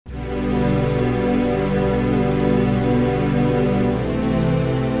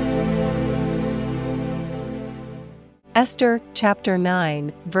Esther chapter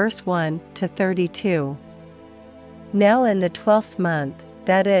 9, verse 1 to 32. Now in the 12th month,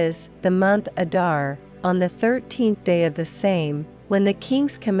 that is, the month Adar, on the 13th day of the same, when the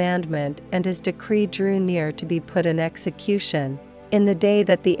king's commandment and his decree drew near to be put in execution, in the day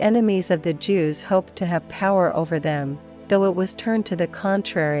that the enemies of the Jews hoped to have power over them, though it was turned to the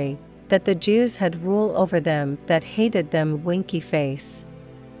contrary, that the Jews had rule over them that hated them winky face.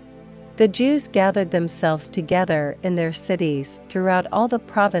 The Jews gathered themselves together in their cities throughout all the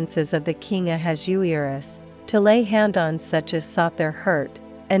provinces of the king Ahasuerus, to lay hand on such as sought their hurt,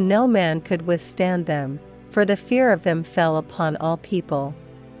 and no man could withstand them, for the fear of them fell upon all people.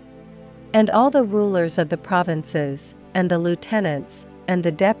 And all the rulers of the provinces, and the lieutenants, and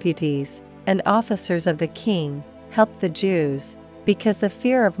the deputies, and officers of the king, helped the Jews, because the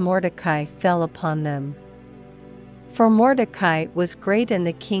fear of Mordecai fell upon them. For Mordecai was great in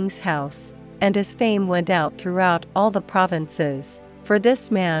the king's house, and his fame went out throughout all the provinces, for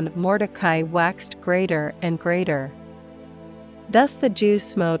this man Mordecai waxed greater and greater. Thus the Jews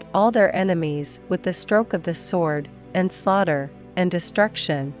smote all their enemies with the stroke of the sword, and slaughter, and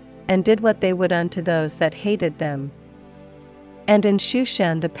destruction, and did what they would unto those that hated them. And in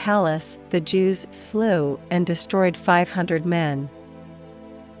Shushan the palace the Jews slew and destroyed 500 men.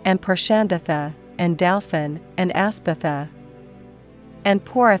 And Parshandatha, and Dalphon, and Aspatha, and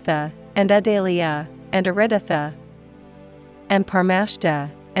Poratha, and Adaliah, and Aridatha, and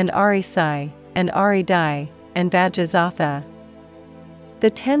Parmashta, and Arisai, and Aridai, and Vajazatha. The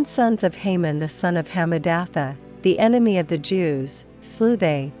 10 sons of Haman the son of Hammedatha, the enemy of the Jews, slew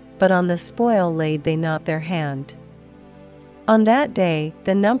they, but on the spoil laid they not their hand. On that day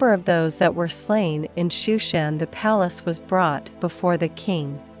the number of those that were slain in Shushan the palace was brought before the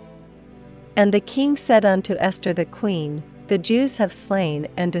king. And the king said unto Esther the queen, The Jews have slain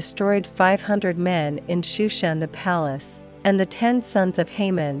and destroyed 500 men in Shushan the palace, and the 10 sons of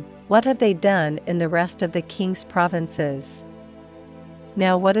Haman, what have they done in the rest of the king's provinces?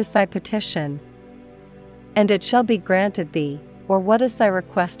 Now what is thy petition? And it shall be granted thee, or what is thy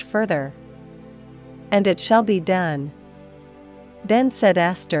request further? And it shall be done. Then said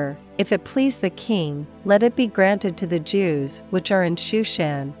Esther, If it please the king, let it be granted to the Jews which are in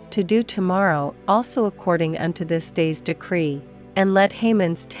Shushan, to do tomorrow also according unto this day's decree, and let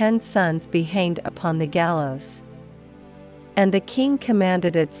Haman's 10 sons be hanged upon the gallows. And the king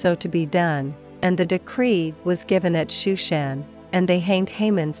commanded it so to be done, and the decree was given at Shushan, and they hanged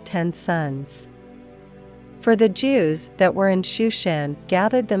Haman's 10 sons. For the Jews that were in Shushan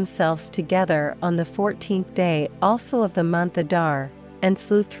gathered themselves together on the 14th day also of the month Adar, and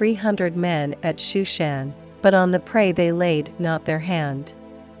slew 300 men at Shushan, but on the prey they laid not their hand.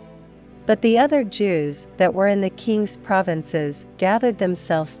 But the other Jews that were in the king's provinces gathered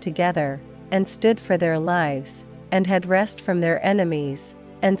themselves together, and stood for their lives, and had rest from their enemies,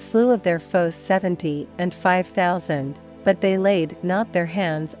 and slew of their foes 70 and 5,000, but they laid not their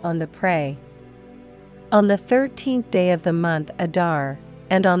hands on the prey. On the 13th day of the month Adar,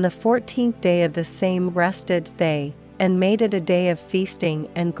 and on the 14th day of the same rested they, and made it a day of feasting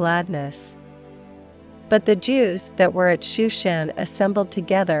and gladness. But the Jews that were at Shushan assembled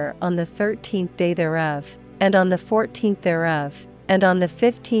together on the 13th day thereof, and on the 14th thereof, and on the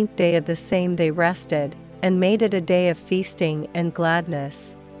 15th day of the same they rested, and made it a day of feasting and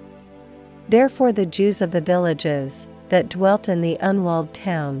gladness. Therefore the Jews of the villages, that dwelt in the unwalled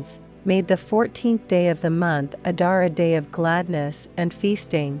towns, made the 14th day of the month Adar a day of gladness and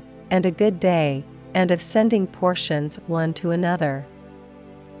feasting, and a good day, and of sending portions one to another.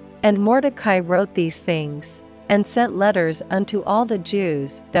 And Mordecai wrote these things, and sent letters unto all the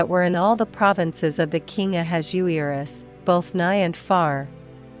Jews that were in all the provinces of the king Ahasuerus, both nigh and far,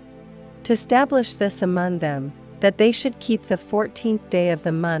 to establish this among them, that they should keep the 14th day of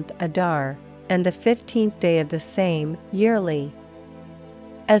the month Adar, and the 15th day of the same, yearly,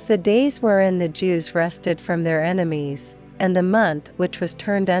 as the days wherein the Jews rested from their enemies, and the month which was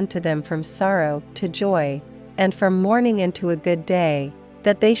turned unto them from sorrow to joy, and from mourning into a good day,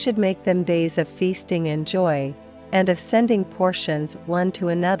 that they should make them days of feasting and joy, and of sending portions one to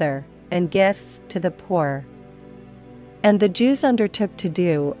another, and gifts to the poor. And the Jews undertook to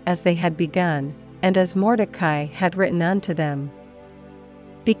do as they had begun, and as Mordecai had written unto them.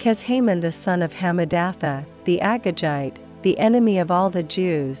 Because Haman the son of Hammedatha, the Agagite, the enemy of all the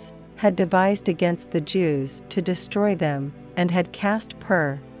Jews, had devised against the Jews to destroy them, and had cast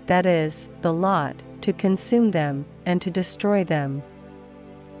pur, that is, the lot, to consume them, and to destroy them.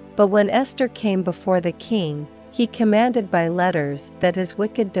 But when Esther came before the king, he commanded by letters that his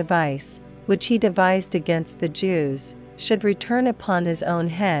wicked device, which he devised against the Jews, should return upon his own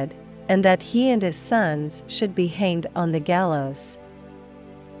head, and that he and his sons should be hanged on the gallows.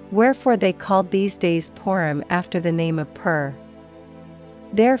 Wherefore they called these days Purim after the name of Pur.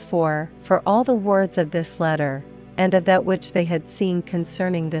 Therefore, for all the words of this letter, and of that which they had seen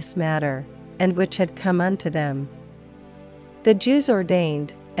concerning this matter, and which had come unto them, the Jews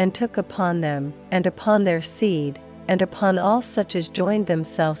ordained, and took upon them, and upon their seed, and upon all such as joined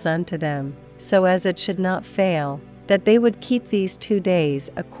themselves unto them, so as it should not fail, that they would keep these 2 days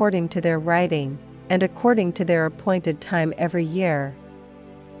according to their writing, and according to their appointed time every year,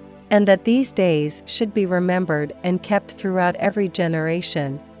 and that these days should be remembered and kept throughout every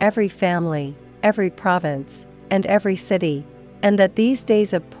generation, every family, every province, and every city, and that these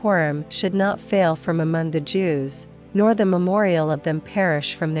days of Purim should not fail from among the Jews, nor the memorial of them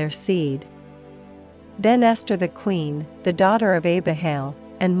perish from their seed. Then Esther the queen, the daughter of Abihail,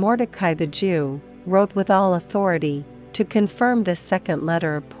 and Mordecai the Jew, wrote with all authority, to confirm this second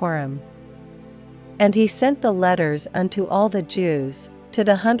letter of Purim. And he sent the letters unto all the Jews, to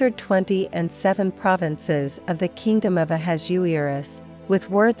the 127 provinces of the kingdom of Ahasuerus, with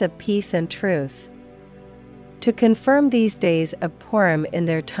words of peace and truth, to confirm these days of Purim in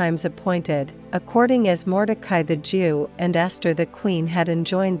their times appointed, according as Mordecai the Jew and Esther the queen had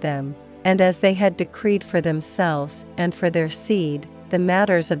enjoined them, and as they had decreed for themselves and for their seed, the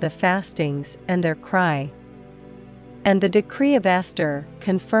matters of the fastings and their cry. And the decree of Esther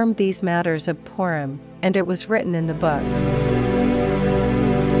confirmed these matters of Purim, and it was written in the book.